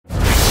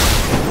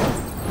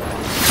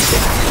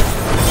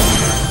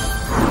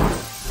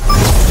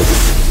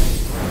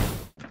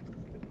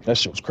That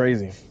shit was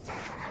crazy.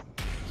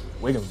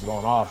 Wiggins was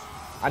going off.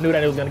 I knew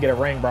that he was gonna get a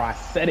ring, bro. I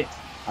said it.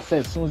 I said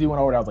as soon as he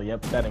went over there, I was like,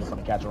 yep, that nigga's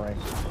gonna catch a ring.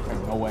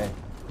 There's no way.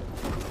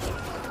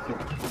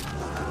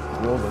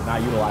 Wolves is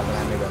not utilizing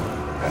that nigga.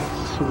 I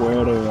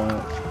swear they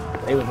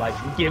won't. They was like,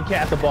 give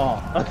Cat the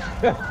ball.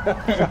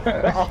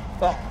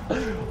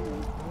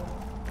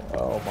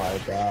 Oh my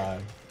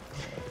god.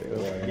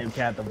 Give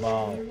Cat the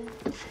ball.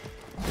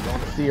 You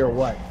don't see or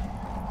what?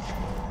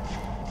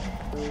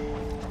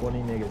 20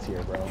 niggas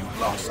here, bro. You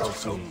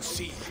lost Zone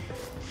C.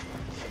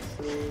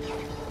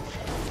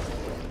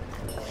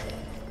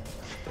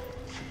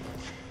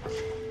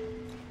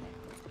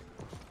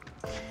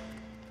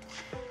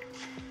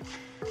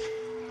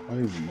 What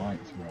are these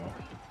mics, bro?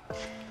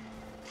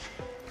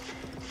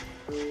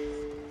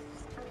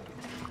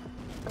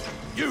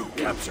 You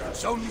captured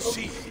Zone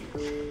C.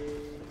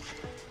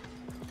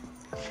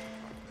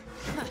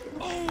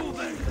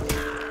 Over.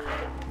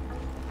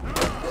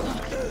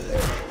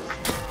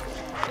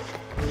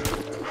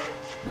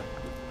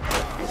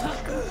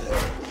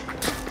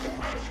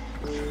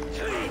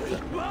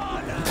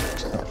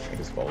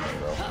 Niggas folding,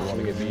 bro. You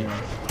wanna get me? You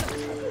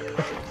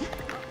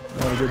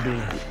wanna get me?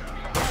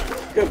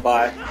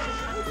 Goodbye.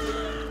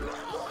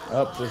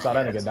 Oh, just saw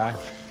that nigga die.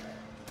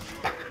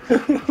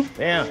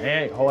 Damn,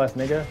 hey, whole ass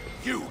nigga.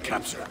 You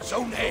captured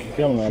Zone A.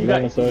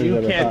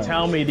 You can't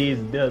tell me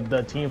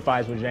the team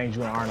fights with Zhang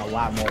Jun aren't a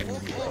lot more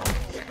easy, bro.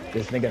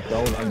 This nigga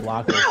throws and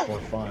blockers for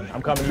fun.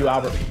 I'm coming to you,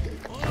 Albert.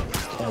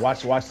 And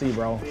watch C,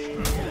 bro.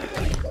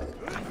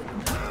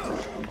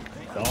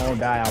 Don't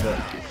die,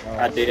 Albert. Oh.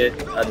 I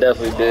did. I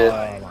definitely did.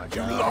 Oh my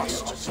god. You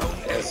lost Zone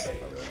A.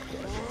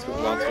 2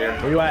 months here.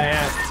 Where you at,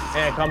 Ant?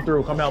 Ant, come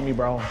through. Come help me,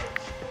 bro.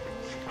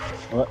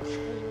 What?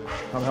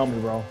 Come help me,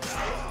 bro.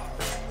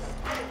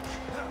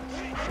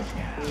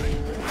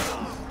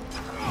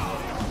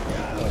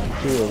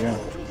 Two again.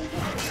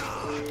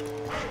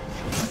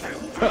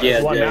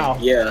 Yeah, now.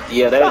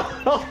 yeah,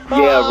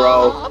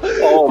 bro.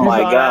 Oh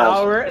my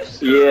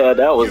gosh. Yeah,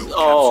 that was.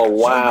 Oh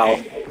wow.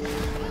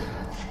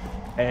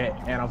 And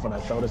I'm gonna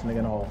throw this nigga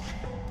in the hole.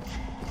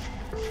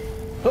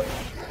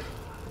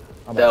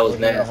 That was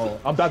nasty.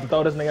 I'm about to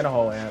throw this nigga in the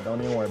hole, Ant. Don't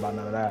even worry about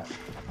none of that.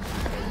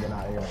 Get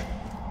out of here.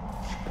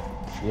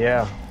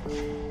 Yeah.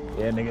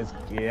 Yeah, niggas.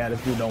 Yeah,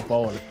 this dude don't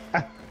fold.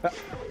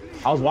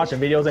 I was watching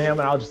videos of him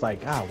and I was just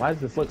like, God, why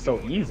does this look so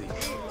easy?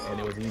 And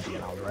it was easy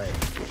and I was right.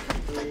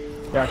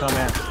 Here I come,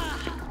 man.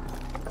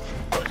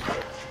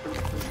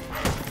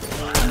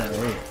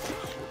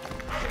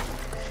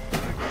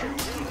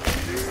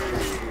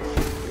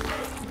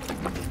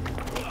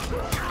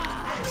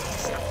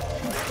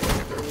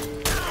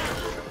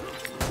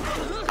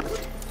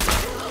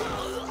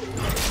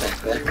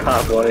 That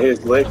cop wanted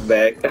his lick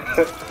back.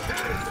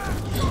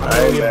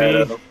 I ain't mad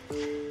at him.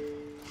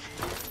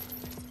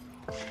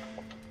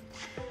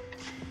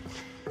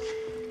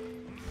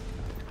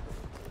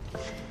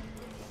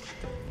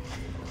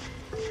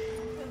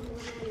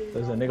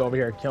 There's a nigga over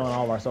here killing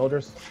all of our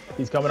soldiers.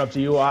 He's coming up to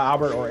you,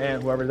 Albert, or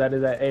Ant, whoever that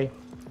is at A.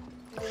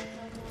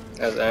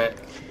 That's Ant.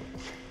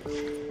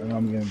 And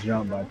I'm gonna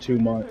jump by 2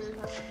 months.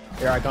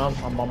 Here I come.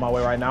 I'm on my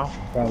way right now.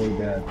 Probably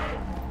dead.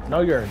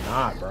 No, you're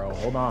not, bro.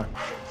 Hold on.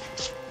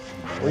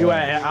 Where you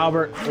at,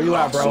 Albert? Where you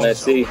at, bro?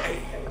 Let's see.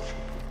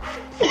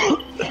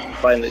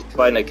 Fighting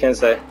a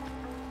Kensei.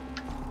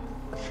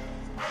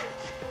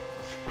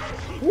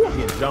 Woo, I'm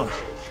getting jumped.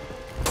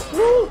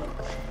 Woo.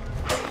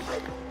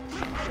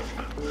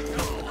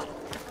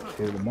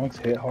 Did the monks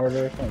hit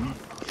harder or something?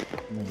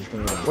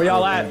 Where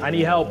y'all at? I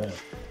need help.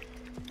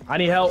 I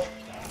need help.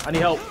 I need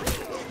help.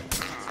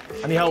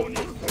 I need help.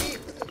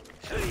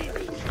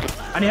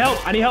 I need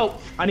help. I need help.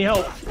 I need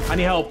help. I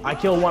need help. I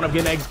killed one. I'm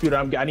getting executed.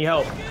 I need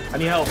help. I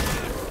need help.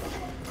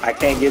 I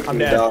can't get through,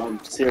 dog.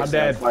 I'm seriously I'm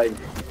dead. fighting.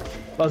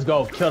 Let's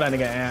go. Kill that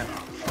nigga, Ant.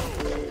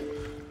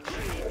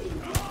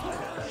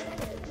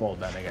 Fold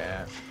that nigga,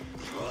 Ant.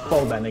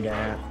 Fold that nigga,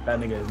 Ant. That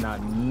nigga is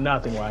not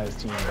nothing by his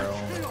team, bro.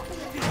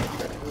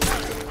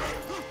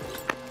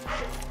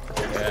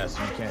 Yes,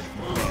 you can't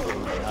do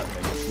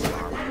nothing.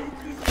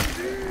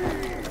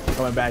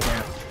 Coming back,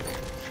 Ant.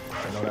 I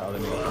know that other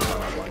nigga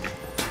coming up on you.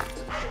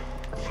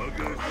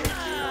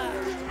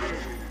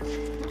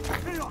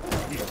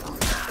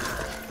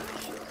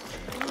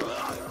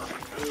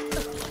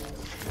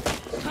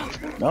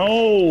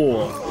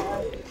 No!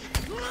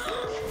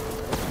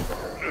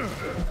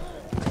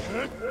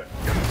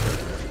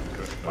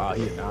 Wow,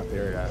 he's not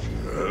there yet.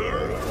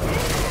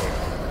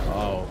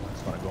 Oh,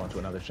 it's gonna go into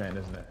another chain,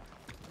 isn't it?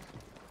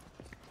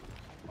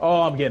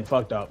 Oh, I'm getting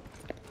fucked up.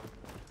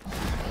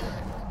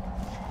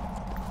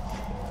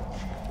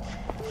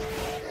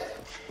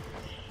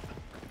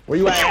 Where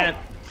you at?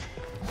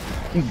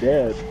 He's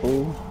dead,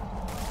 fool.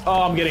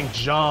 Oh, I'm getting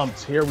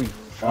jumped. Here we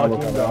fucking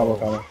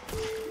go.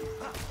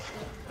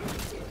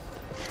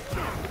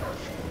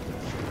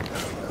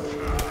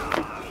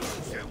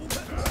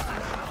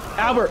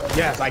 Albert!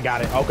 Yes, I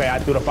got it. Okay, I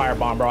threw the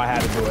firebomb, bro. I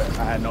had to do it.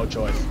 I had no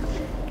choice.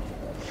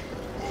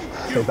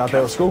 Niggas thought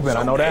they were scooping.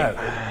 I know that.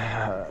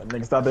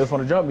 Niggas thought they was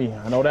gonna jump me.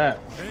 I know that.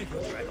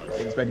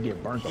 didn't expect to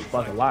get burnt the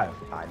fuck alive.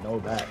 I know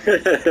that.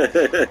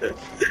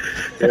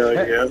 Hell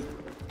yeah.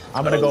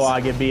 I'm gonna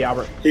go get B,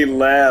 Albert. He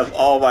left.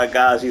 Oh my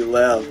gosh, he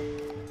left.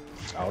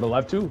 I would have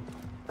left too.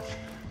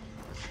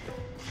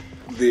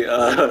 The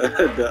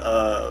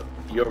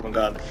Yorman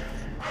got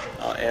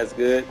Ant's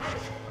good.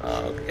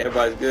 Okay.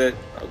 Everybody's good.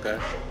 Okay.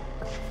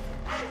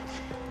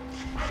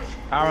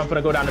 I'm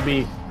gonna go down to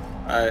B.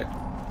 Alright.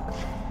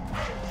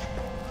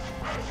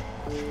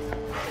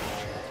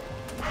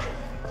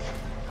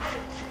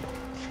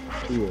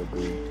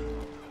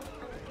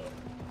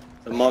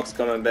 The monk's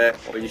coming back,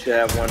 or you should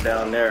have one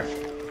down there.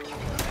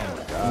 Oh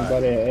my god.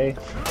 Anybody at A?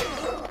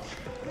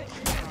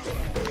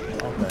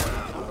 Okay.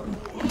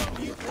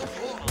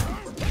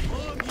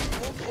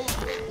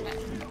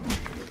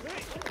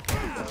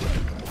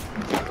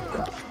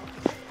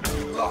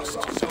 Lost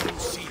zone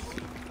C.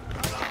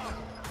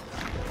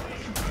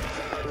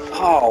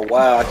 Oh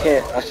wow, I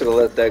can't. I should have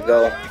let that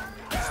go.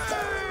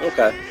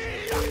 Okay.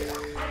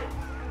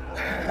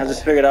 I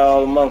just figured out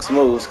all the monk's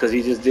moves because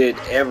he just did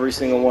every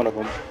single one of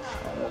them.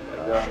 Oh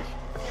my gosh.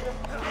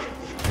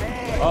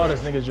 Oh,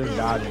 this nigga's just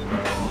dodging, bro.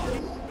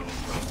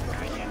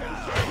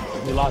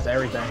 We lost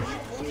everything.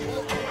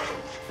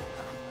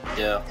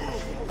 Yeah.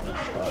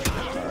 Alright.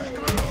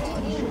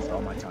 It's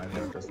all my time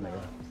here with this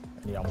nigga.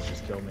 And he almost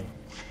just killed me.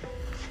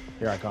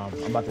 Here I come.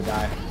 I'm about to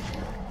die.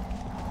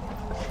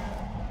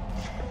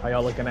 How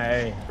y'all looking at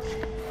A?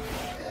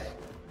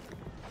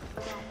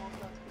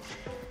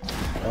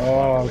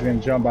 Oh, I was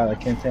gonna jump by the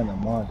Kenten and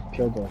Mon.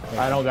 Killed the.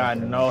 I don't got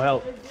no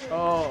help.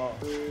 Oh.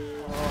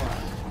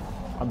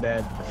 I'm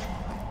dead.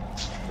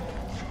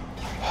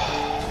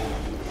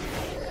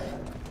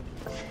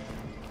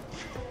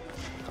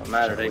 Don't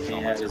matter, they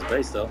can't have his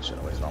base though.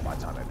 Shouldn't waste all my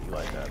time at B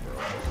like that, bro.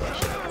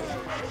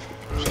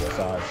 Should have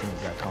saw as soon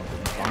as that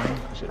confidence fine.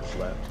 Should have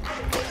left.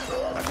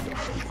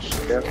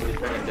 Definitely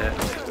think that.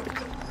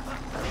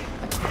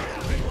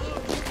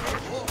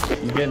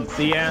 You getting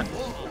C, Ant?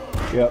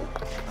 Yep.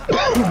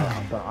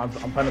 I'm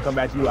trying to come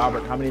back to you,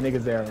 Albert. How many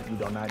niggas there? You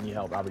do not need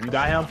help, Albert. You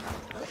got him?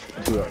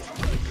 Two.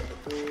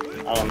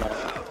 I don't know.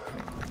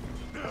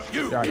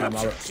 You Here I come,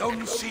 captured Albert.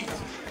 zone C.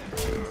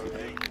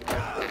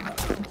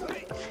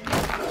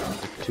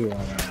 Two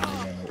on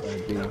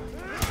B.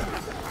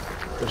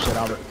 Good shit,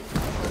 Albert.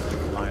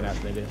 Lying ass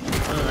nigga.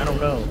 I don't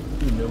know.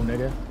 You knew,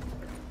 nigga.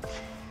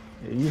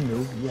 Yeah, you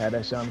knew. You had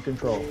that shit under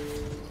control.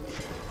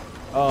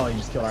 Oh, you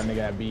just killed our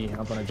nigga at B.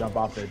 I'm gonna jump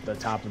off the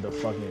top of the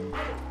fucking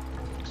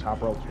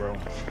top ropes, bro.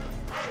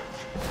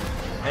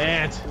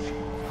 And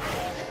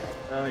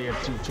oh, you're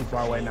too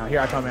far away now. Here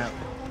I come out.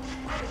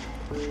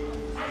 I'm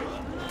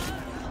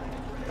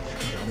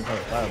gonna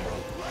fire, bro.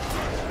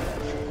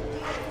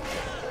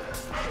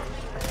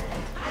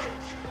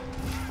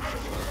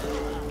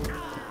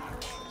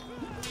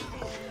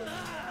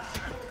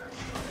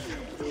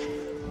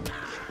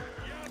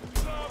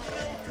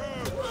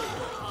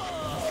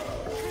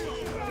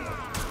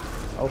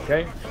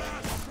 Okay.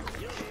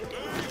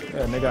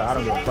 Yeah, nigga, I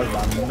don't give a fuck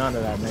about none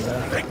of that,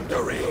 nigga.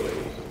 Victory.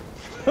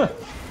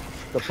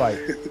 The fight.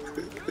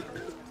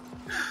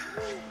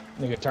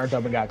 Nigga turned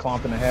up and got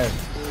clomped in the head.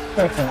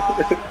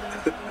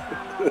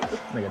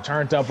 Nigga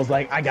turned up, was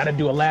like, I gotta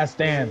do a last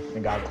stand,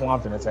 and got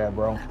clomped in his head,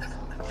 bro.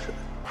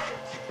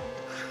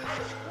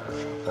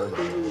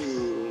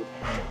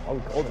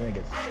 Older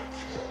niggas.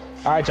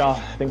 All right, y'all.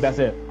 I think that's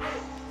it.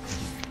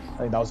 I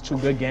think that was 2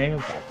 good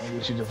games. I think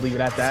we should just leave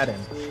it at that and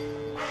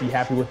be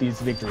happy with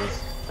these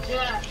victories.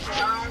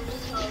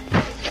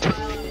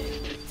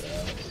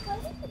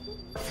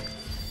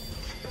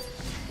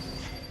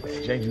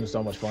 James was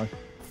so much fun.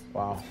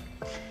 Wow.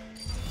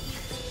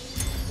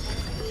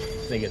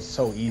 This nigga's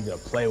so easy to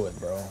play with,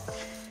 bro.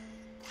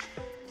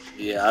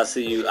 Yeah, I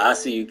see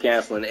you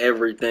canceling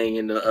everything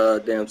in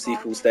the damn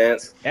seafood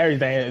stance.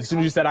 Everything. As soon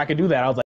as you said I could do that, I was like,